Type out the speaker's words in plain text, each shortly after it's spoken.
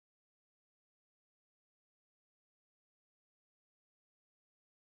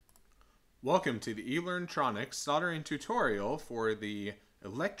Welcome to the eLearnTronics soldering tutorial for the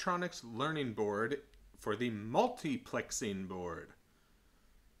electronics learning board for the multiplexing board.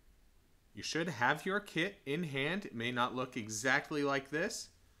 You should have your kit in hand. It may not look exactly like this,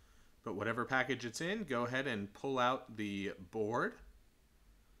 but whatever package it's in, go ahead and pull out the board.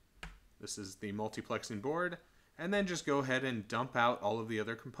 This is the multiplexing board, and then just go ahead and dump out all of the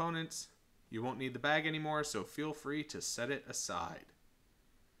other components. You won't need the bag anymore, so feel free to set it aside.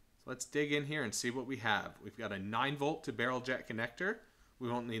 So let's dig in here and see what we have. We've got a 9-volt to barrel jack connector. We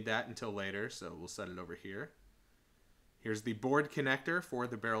won't need that until later, so we'll set it over here. Here's the board connector for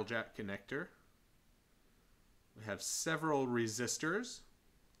the barrel jack connector. We have several resistors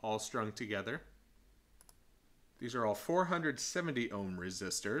all strung together. These are all 470 ohm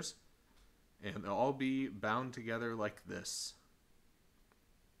resistors, and they'll all be bound together like this.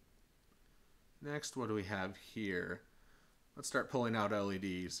 Next, what do we have here? Let's start pulling out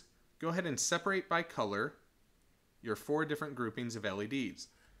LEDs. Go ahead and separate by color your 4 different groupings of LEDs.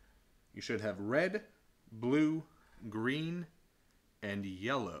 You should have red, blue, green, and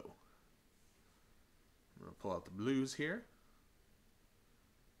yellow. I'm going to pull out the blues here.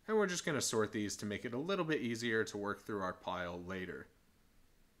 And we're just going to sort these to make it a little bit easier to work through our pile later.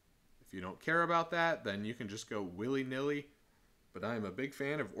 If you don't care about that, then you can just go willy-nilly. But I am a big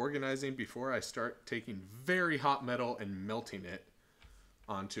fan of organizing before I start taking very hot metal and melting it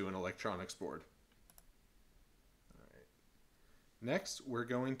onto an electronics board. All right. Next, we're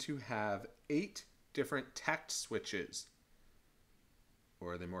going to have 8 different tact switches,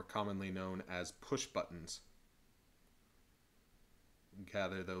 or they're more commonly known as push buttons.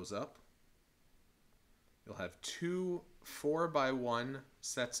 Gather those up. You'll have 2 4x1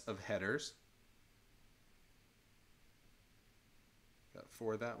 sets of headers. Got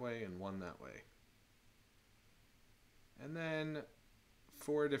 4 that way and 1 that way. And then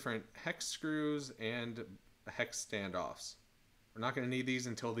 4 different hex screws and hex standoffs. We're not going to need these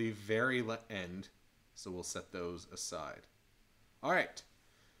until the very end, so we'll set those aside. All right,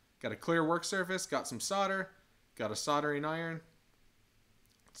 got a clear work surface, got some solder, got a soldering iron.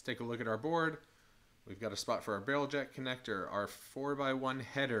 Let's take a look at our board. We've got a spot for our barrel jack connector, our 4x1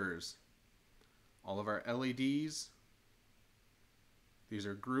 headers, all of our LEDs. These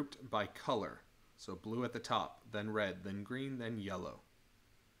are grouped by color. So blue at the top, then red, then green, then yellow.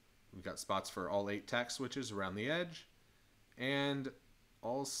 We've got spots for all 8 tact switches around the edge and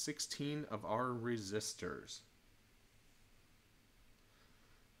all 16 of our resistors.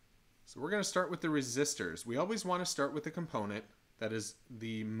 So we're going to start with the resistors. We always want to start with the component that is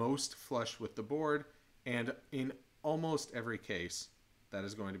the most flush with the board, and in almost every case that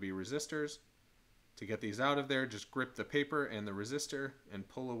is going to be resistors. To get these out of there, just grip the paper and the resistor and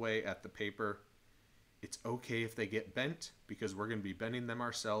pull away at the paper. It's okay if they get bent because we're going to be bending them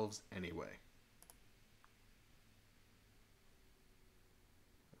ourselves anyway.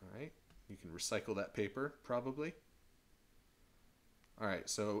 All right, you can recycle that paper probably. All right,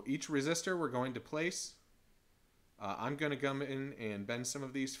 so each resistor we're going to place. I'm going to come in and bend some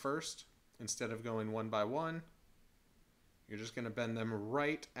of these first instead of going one by one. You're just going to bend them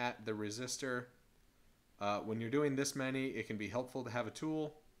right at the resistor. When you're doing this many, it can be helpful to have a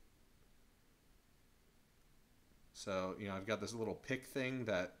tool. So, I've got this little pick thing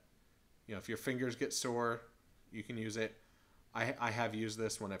that, if your fingers get sore, you can use it. I have used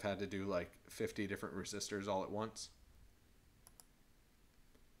this when I've had to do like 50 different resistors all at once.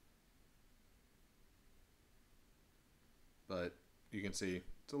 But you can see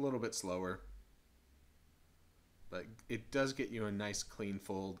it's a little bit slower. But it does get you a nice clean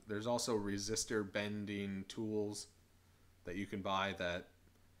fold. There's also resistor bending tools that you can buy that,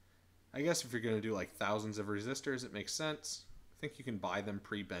 I guess if you're going to do like thousands of resistors, it makes sense. I think you can buy them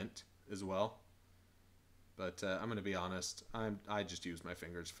pre-bent as well. But I'm going to be honest, I just use my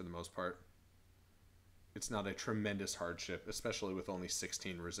fingers for the most part. It's not a tremendous hardship, especially with only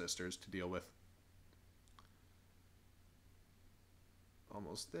 16 resistors to deal with.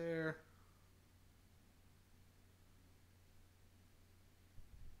 Almost there.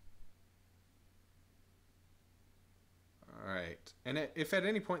 Alright, and if at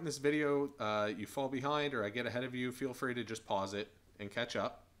any point in this video you fall behind or I get ahead of you, feel free to just pause it and catch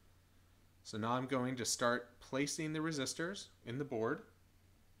up. So now I'm going to start placing the resistors in the board.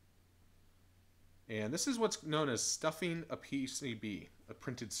 And this is what's known as stuffing a PCB, a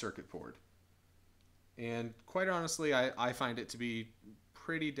printed circuit board. And quite honestly, I find it to be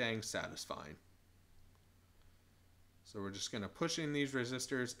pretty dang satisfying. So we're just going to push in these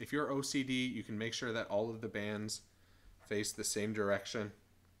resistors. If you're OCD, you can make sure that all of the bands face the same direction.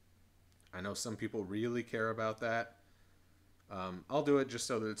 I know some people really care about that. I'll do it just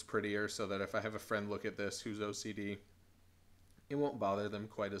so that it's prettier, so that if I have a friend look at this who's OCD, it won't bother them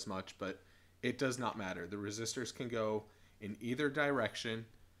quite as much, but it does not matter. The resistors can go in either direction.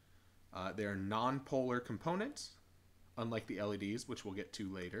 They're non-polar components, unlike the LEDs, which we'll get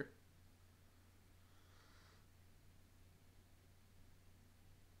to later.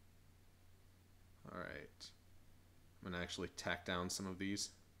 All right, I'm going to actually tack down some of these.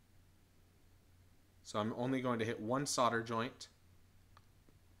 So I'm only going to hit one solder joint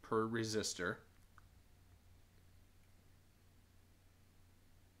per resistor.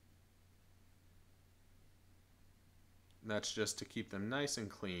 And that's just to keep them nice and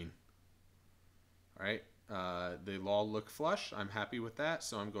clean. All right, they all look flush. I'm happy with that,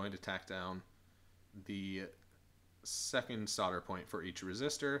 so I'm going to tack down the second solder point for each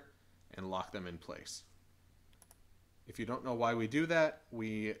resistor and lock them in place. If you don't know why we do that,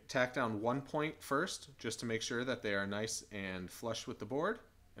 we tack down one point first just to make sure that they are nice and flush with the board,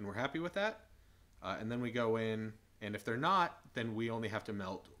 and we're happy with that. And then we go in, and if they're not, then we only have to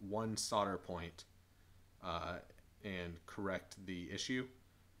melt one solder point and correct the issue,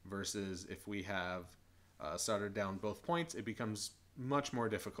 versus if we have soldered down both points, it becomes much more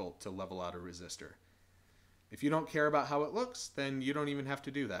difficult to level out a resistor. If you don't care about how it looks, then you don't even have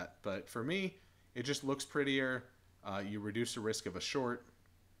to do that. But for me, it just looks prettier. You reduce the risk of a short.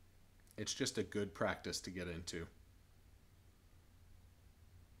 It's just a good practice to get into.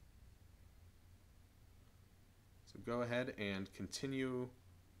 So go ahead and continue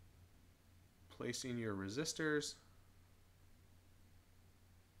placing your resistors.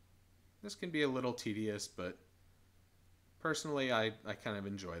 This can be a little tedious, but personally I kind of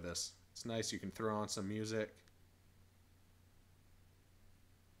enjoy this. It's nice, you can throw on some music.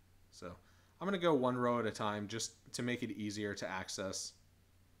 So I'm going to go one row at a time just to make it easier to access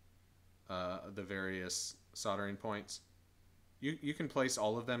the various soldering points. You can place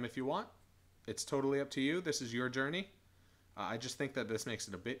all of them if you want. It's totally up to you. This is your journey. I just think that this makes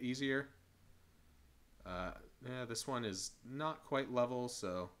it a bit easier. Yeah, this one is not quite level,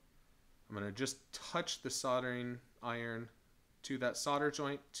 so I'm going to just touch the soldering iron to that solder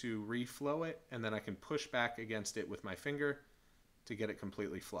joint to reflow it, and then I can push back against it with my finger to get it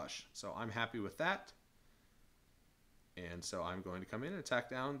completely flush. So I'm happy with that. And so I'm going to come in and tack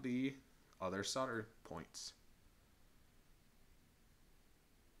down the other solder points.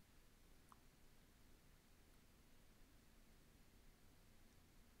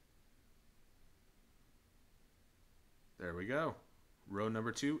 There we go. Row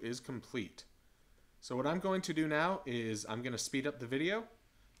number 2 is complete. So what I'm going to do now is I'm going to speed up the video.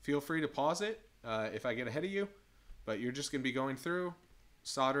 Feel free to pause it if I get ahead of you, but you're just going to be going through,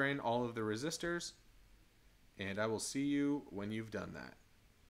 soldering all of the resistors, and I will see you when you've done that.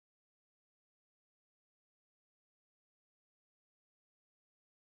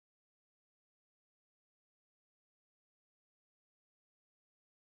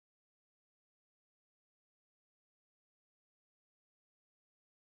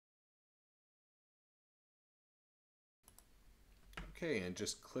 Okay, and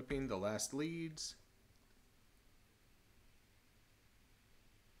just clipping the last leads.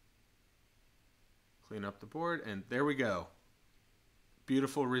 Clean up the board, and there we go.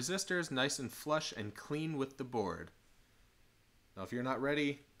 Beautiful resistors, nice and flush and clean with the board. Now if you're not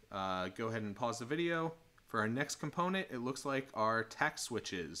ready, go ahead and pause the video. For our next component, it looks like our tack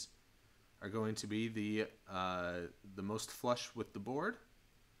switches are going to be the most flush with the board.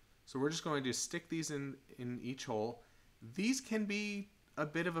 So we're just going to stick these in each hole. These can be a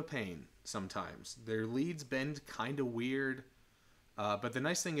bit of a pain sometimes. Their leads bend kind of weird, but the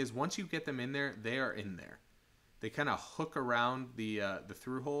nice thing is once you get them in there, they are in there. They kind of hook around the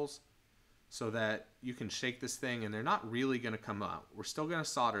through holes so that you can shake this thing and they're not really going to come out. We're still going to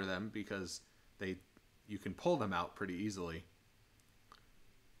solder them because you can pull them out pretty easily.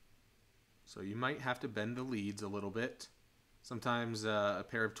 So you might have to bend the leads a little bit. Sometimes a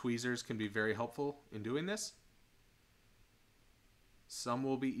pair of tweezers can be very helpful in doing this. Some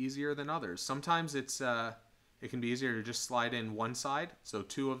will be easier than others. Sometimes it can be easier to just slide in one side, so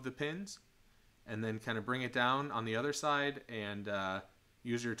 2 of the pins, and then kind of bring it down on the other side and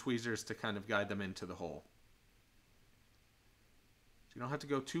use your tweezers to kind of guide them into the hole. So you don't have to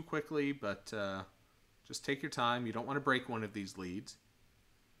go too quickly, but just take your time. You don't want to break one of these leads.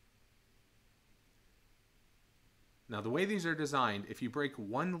 Now the way these are designed, if you break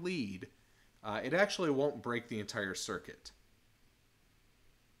one lead, it actually won't break the entire circuit.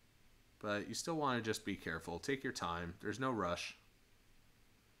 But you still want to just be careful. Take your time. There's no rush.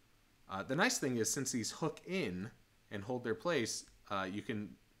 The nice thing is since these hook in and hold their place, you can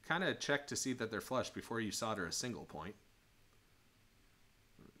kind of check to see that they're flush before you solder a single point.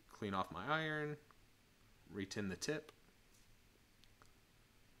 clean off my iron, retin the tip.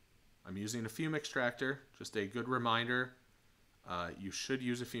 I'm using a fume extractor, just a good reminder. You should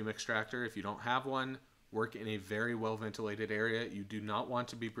use a fume extractor. If you don't have one, work in a very well ventilated area. You do not want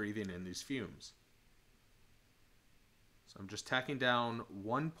to be breathing in these fumes. So I'm just tacking down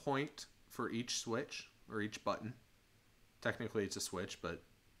 1 point for each switch or each button. Technically it's a switch, but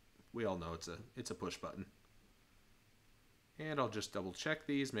we all know it's a push button. And I'll just double check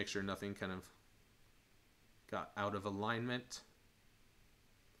these, make sure nothing kind of got out of alignment.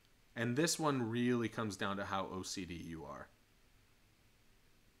 And this one really comes down to how OCD you are.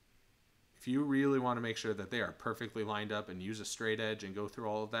 If you really want to make sure that they are perfectly lined up and use a straight edge and go through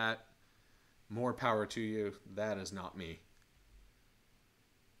all of that, more power to you. That is not me.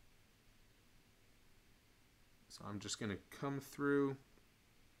 So I'm just going to come through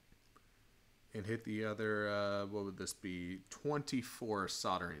and hit the other, what would this be, 24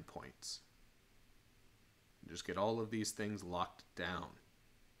 soldering points. Just get all of these things locked down.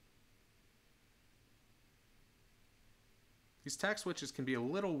 These tack switches can be a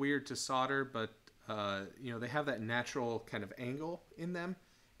little weird to solder, but you know, they have that natural kind of angle in them.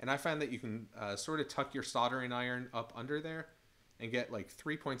 And I find that you can sort of tuck your soldering iron up under there and get like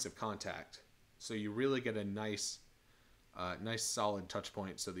 3 points of contact. So you really get a nice solid touch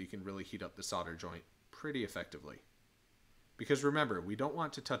point so that you can really heat up the solder joint pretty effectively. Because remember, we don't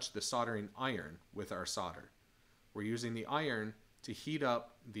want to touch the soldering iron with our solder. We're using the iron to heat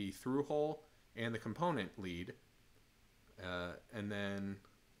up the through hole and the component lead, and then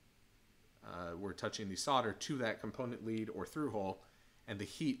we're touching the solder to that component lead or through hole, and the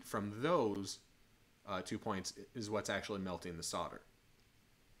heat from those 2 points is what's actually melting the solder.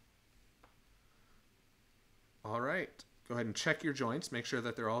 All right, go ahead and check your joints, make sure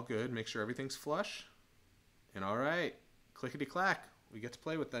that they're all good, make sure everything's flush. And all right, clickety clack, we get to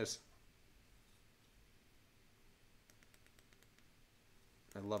play with this.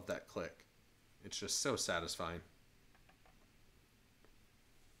 I love that click. It's just so satisfying.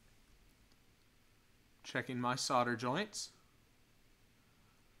 Checking my solder joints.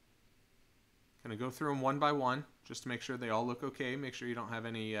 Gonna go through them one by one just to make sure they all look okay. Make sure you don't have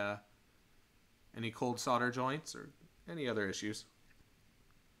any cold solder joints or any other issues.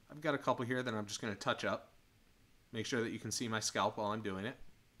 I've got a couple here that I'm just gonna touch up. Make sure that you can see my scalp while I'm doing it.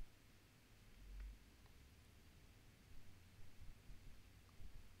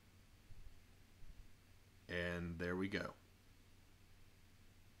 And there we go.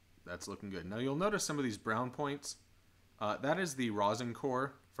 That's looking good. Now you'll notice some of these brown points. That is the rosin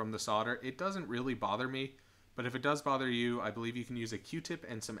core from the solder. It doesn't really bother me, but if it does bother you, I believe you can use a Q-tip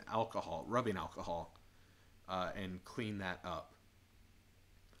and some alcohol, rubbing alcohol, and clean that up.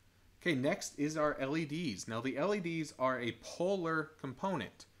 Okay, next is our LEDs. Now the LEDs are a polar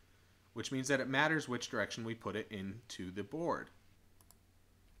component, which means that it matters which direction we put it into the board.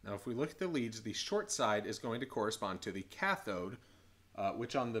 Now if we look at the leads, the short side is going to correspond to the cathode,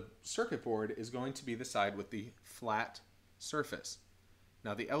 which on the circuit board is going to be the side with the flat surface.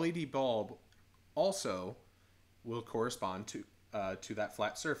 Now the LED bulb also will correspond to that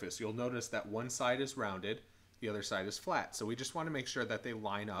flat surface. You'll notice that one side is rounded, the other side is flat. So we just want to make sure that they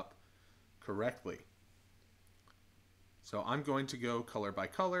line up correctly. So I'm going to go color by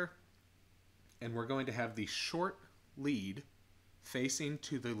color, and we're going to have the short lead facing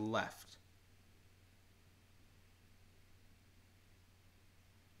to the left.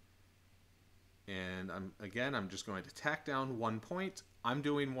 And I'm just going to tack down 1 point. I'm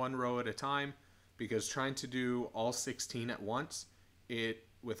doing one row at a time because trying to do all 16 at once,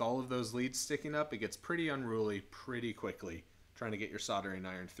 with all of those leads sticking up, it gets pretty unruly pretty quickly trying to get your soldering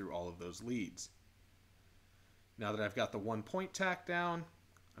iron through all of those leads. Now that I've got the 1 point tack down,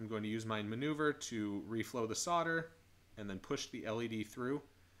 I'm going to use my maneuver to reflow the solder and then push the LED through.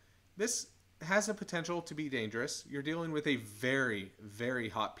 This has a potential to be dangerous. You're dealing with a very, very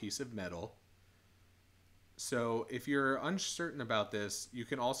hot piece of metal. So if you're uncertain about this, you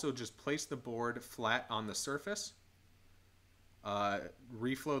can also just place the board flat on the surface,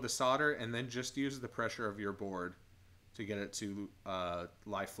 reflow the solder, and then just use the pressure of your board to get it to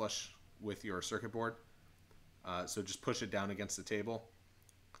lie flush with your circuit board. So just push it down against the table.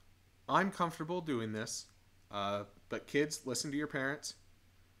 I'm comfortable doing this, but kids, listen to your parents.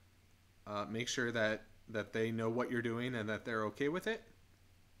 Make sure that they know what you're doing and that they're okay with it.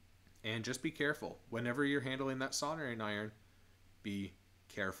 And just be careful. Whenever you're handling that soldering iron, be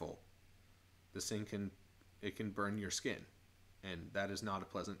careful. This thing can burn your skin, and that is not a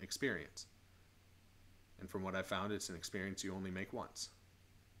pleasant experience. And from what I found, it's an experience you only make once.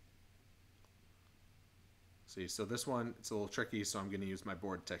 See, so this one, it's a little tricky, so I'm going to use my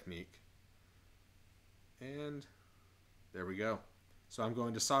board technique. And there we go. So I'm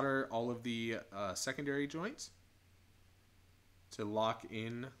going to solder all of the secondary joints to lock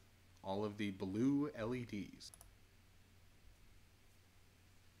in all of the blue LEDs.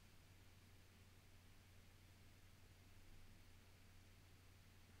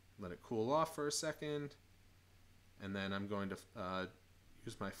 Let it cool off for a second, and then I'm going to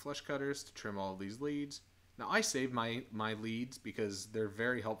use my flush cutters to trim all of these leads. Now I save my leads because they're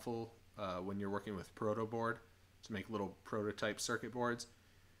very helpful when you're working with proto board to make little prototype circuit boards.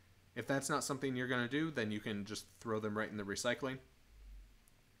 If that's not something you're going to do, then you can just throw them right in the recycling.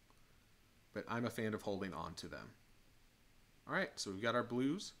 But I'm a fan of holding on to them. Alright, so we've got our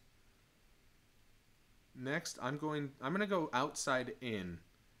blues. Next, I'm going to go outside in,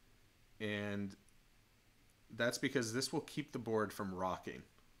 and that's because this will keep the board from rocking.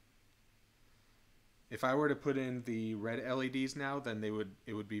 If I were to put in the red LEDs now, then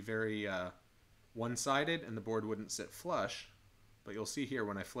it would be very one-sided and the board wouldn't sit flush. But you'll see here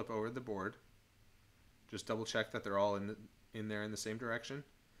when I flip over the board, just double check that they're all in there in the same direction.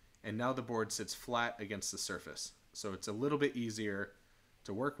 And now the board sits flat against the surface. So it's a little bit easier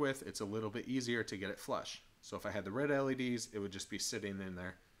to work with. It's a little bit easier to get it flush. So if I had the red LEDs, it would just be sitting in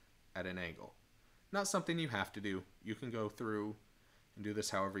there at an angle. Not something you have to do. You can go through and do this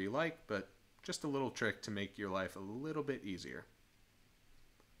however you like, but just a little trick to make your life a little bit easier.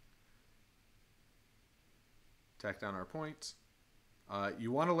 Tack down our points.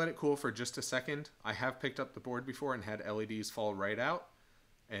 You want to let it cool for just a second. I have picked up the board before and had LEDs fall right out,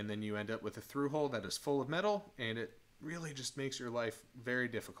 and then you end up with a through hole that is full of metal, and it really just makes your life very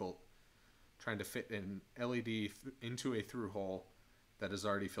difficult trying to fit an LED into a through hole that is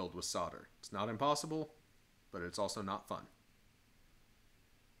already filled with solder. It's not impossible, but it's also not fun.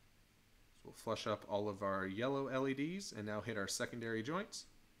 So we'll flush up all of our yellow LEDs and now hit our secondary joints.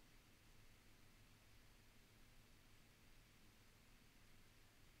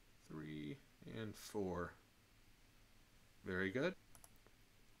 Three and four. Very good.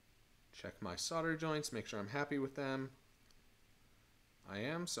 Check my solder joints, make sure I'm happy with them. I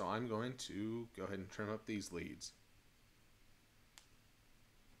am, so I'm going to go ahead and trim up these leads.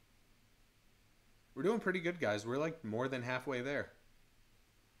 We're doing pretty good, guys. We're like more than halfway there.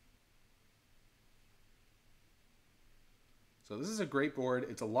 So this is a great board.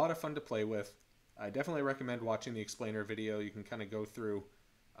 It's a lot of fun to play with. I definitely recommend watching the explainer video. You can kind of go through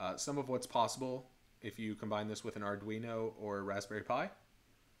some of what's possible if you combine this with an Arduino or Raspberry Pi.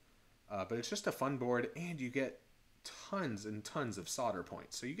 But it's just a fun board, and you get tons and tons of solder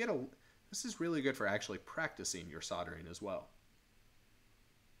points. So you get this is really good for actually practicing your soldering as well.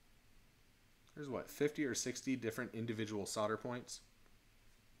 There's what, 50 or 60 different individual solder points.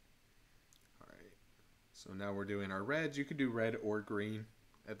 All right, so now we're doing our reds. You could do red or green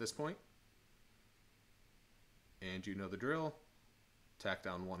at this point. And you know the drill. Tack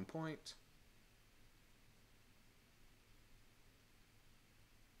down 1 point.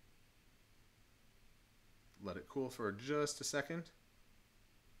 Let it cool for just a second.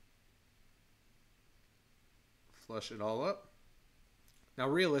 Flush it all up. Now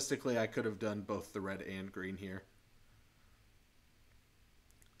realistically, I could have done both the red and green here.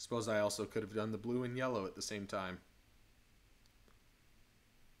 Suppose I also could have done the blue and yellow at the same time.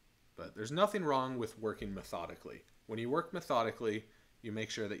 But there's nothing wrong with working methodically. When you work methodically, you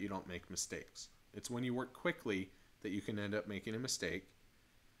make sure that you don't make mistakes. It's when you work quickly that you can end up making a mistake.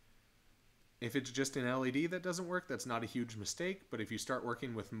 If it's just an LED that doesn't work, that's not a huge mistake. But if you start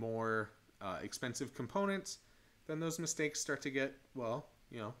working with more expensive components, then those mistakes start to get, well,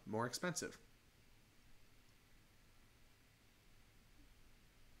 you know, more expensive.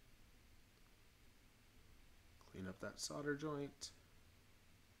 Clean up that solder joint.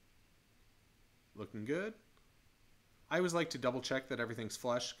 Looking good. I always like to double check that everything's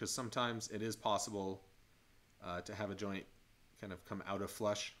flush, because sometimes it is possible to have a joint kind of come out of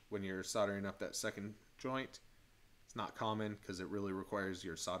flush when you're soldering up that second joint. It's not common because it really requires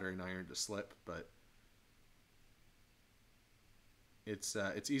your soldering iron to slip, but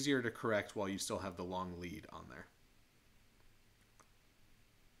it's easier to correct while you still have the long lead on there.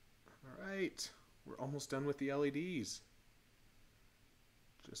 All right, we're almost done with the LEDs.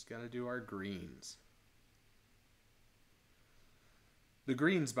 Just got to do our greens. The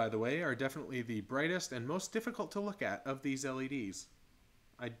greens, by the way, are definitely the brightest and most difficult to look at of these LEDs.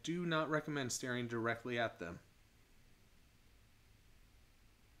 I do not recommend staring directly at them.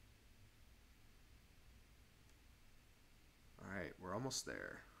 Alright, we're almost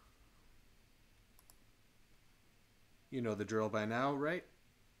there. You know the drill by now, right?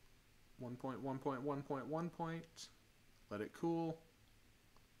 1.1.1.1 point. Let it cool.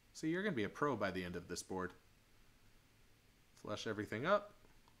 See, you're going to be a pro by the end of this board. Flush everything up.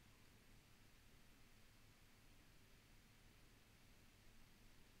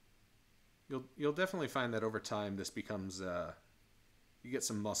 You'll definitely find that over time this becomes, you get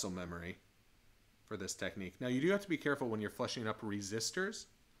some muscle memory for this technique. Now you do have to be careful when you're flushing up resistors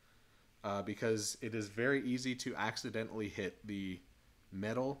because it is very easy to accidentally hit the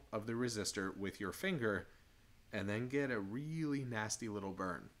metal of the resistor with your finger and then get a really nasty little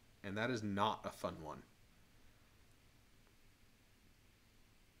burn. And that is not a fun one.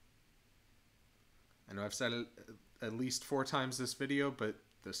 I know I've said it at least 4 times this video, but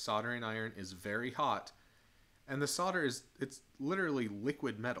the soldering iron is very hot. And the solder it's literally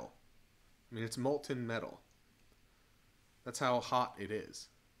liquid metal. I mean, it's molten metal. That's how hot it is.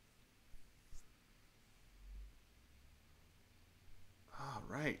 All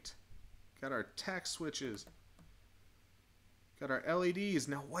right. Got our tact switches. Got our LEDs.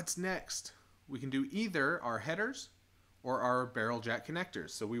 Now what's next? We can do either our headers or our barrel jack connectors.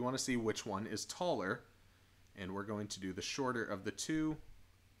 So we want to see which one is taller. And we're going to do the shorter of the two.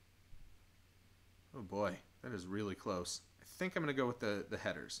 Oh boy, that is really close. I think I'm going to go with the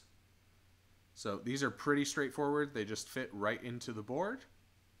headers. So these are pretty straightforward. They just fit right into the board.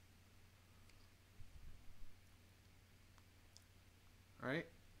 All right.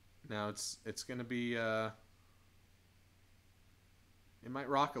 Now it's going to be, it might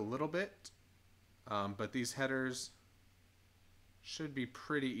rock a little bit, but these headers should be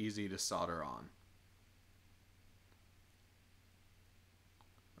pretty easy to solder on.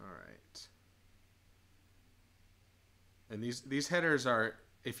 All right. And these headers are,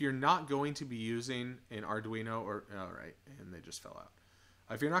 if you're not going to be using an Arduino or, all right, and they just fell out.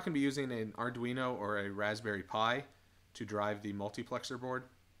 If you're not going to be using an Arduino or a Raspberry Pi to drive the multiplexer board,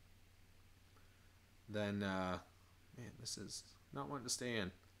 then, man, this is not wanting to stay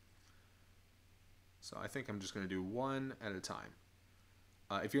in. So I think I'm just going to do one at a time.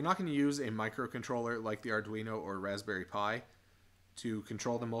 If you're not going to use a microcontroller like the Arduino or Raspberry Pi to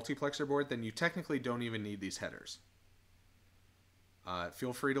control the multiplexer board, then you technically don't even need these headers.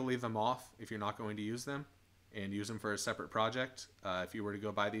 Feel free to leave them off if you're not going to use them and use them for a separate project. If you were to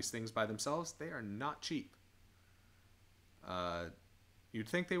go buy these things by themselves, they are not cheap. You'd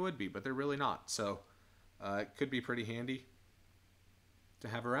think they would be, but they're really not. So it could be pretty handy to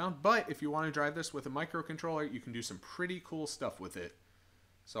have around. But if you want to drive this with a microcontroller, you can do some pretty cool stuff with it.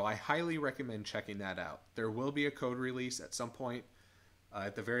 So I highly recommend checking that out. There will be a code release at some point,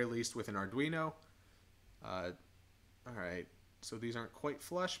 at the very least with an Arduino. All right. So these aren't quite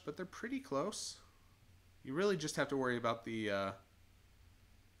flush, but they're pretty close. You really just have to worry about the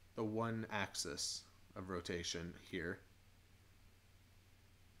one axis of rotation here.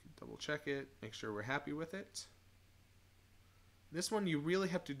 Double check it, make sure we're happy with it. This one you really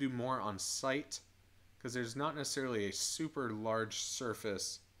have to do more on site because there's not necessarily a super large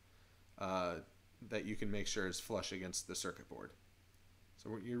surface that you can make sure is flush against the circuit board.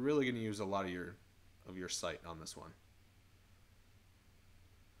 So you're really going to use a lot of your sight on this one.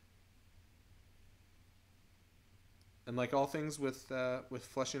 And like all things with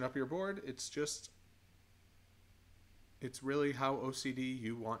flushing up your board, it's really how OCD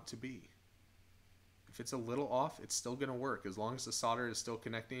you want to be. If it's a little off, it's still going to work. As long as the solder is still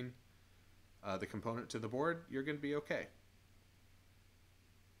connecting the component to the board, you're going to be okay.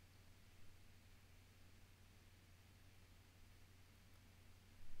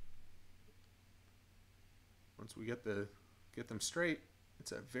 Once we get them straight,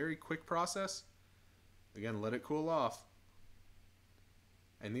 it's a very quick process. Again, let it cool off.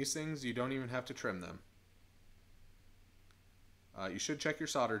 And these things, you don't even have to trim them. You should check your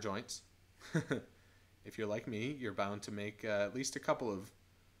solder joints. If you're like me, you're bound to make at least a couple of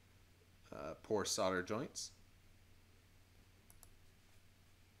poor solder joints.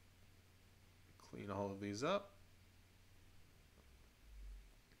 Clean all of these up.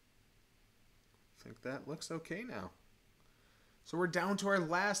 I think that looks okay now. So we're down to our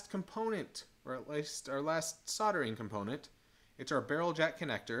last component, or at least our last soldering component. It's our barrel jack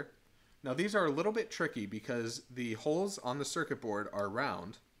connector. Now these are a little bit tricky because the holes on the circuit board are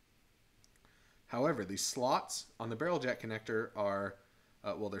round. However, these slots on the barrel jack connector are,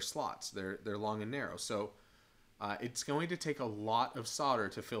 well, they're slots. They're long and narrow. So it's going to take a lot of solder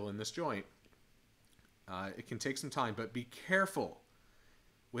to fill in this joint. It can take some time, but be careful.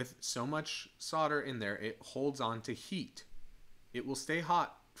 With so much solder in there, it holds on to heat. It will stay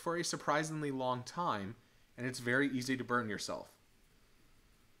hot for a surprisingly long time, and it's very easy to burn yourself.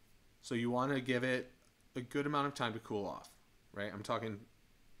 So you want to give it a good amount of time to cool off, right? I'm talking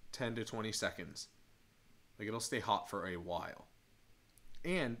 10 to 20 seconds. Like, it'll stay hot for a while.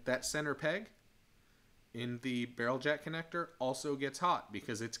 And that center peg in the barrel jack connector also gets hot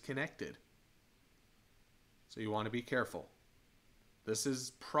because it's connected. So you want to be careful. This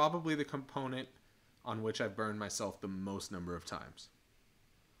is probably the component on which I've burned myself the most number of times.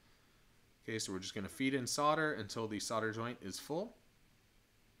 Okay, so we're just going to feed in solder until the solder joint is full.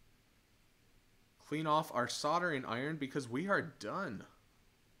 Clean off our soldering iron because we are done.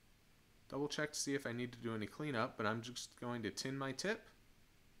 Double check to see if I need to do any cleanup, but I'm just going to tin my tip.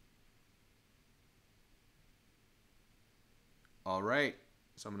 All right,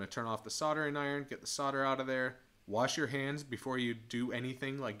 so I'm going to turn off the soldering iron, get the solder out of there. Wash your hands before you do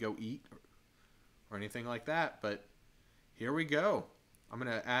anything like go eat or anything like that, but here we go. I'm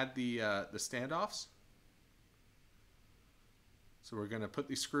going to add the standoffs. So we're going to put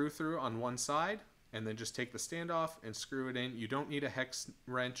the screw through on one side and then just take the standoff and screw it in. You don't need a hex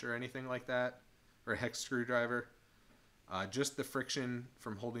wrench or anything like that, or a hex screwdriver. Just the friction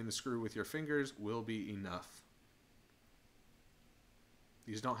from holding the screw with your fingers will be enough.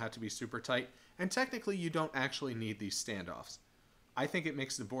 These don't have to be super tight, and technically you don't actually need these standoffs. I think it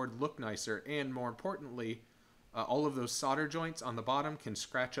makes the board look nicer, and more importantly, all of those solder joints on the bottom can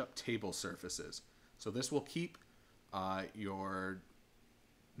scratch up table surfaces. So this will keep your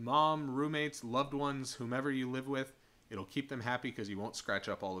mom, roommates, loved ones, whomever you live with, it'll keep them happy because you won't scratch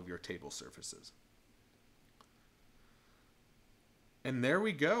up all of your table surfaces. And there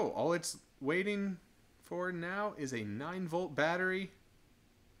we go. All it's waiting for now is a 9-volt battery.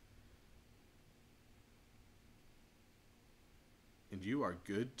 And you are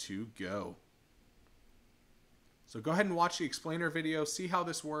good to go. So go ahead and watch the explainer video, see how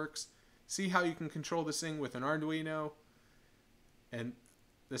this works, see how you can control this thing with an Arduino. And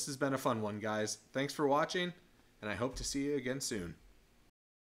this has been a fun one, guys. Thanks for watching, and I hope to see you again soon.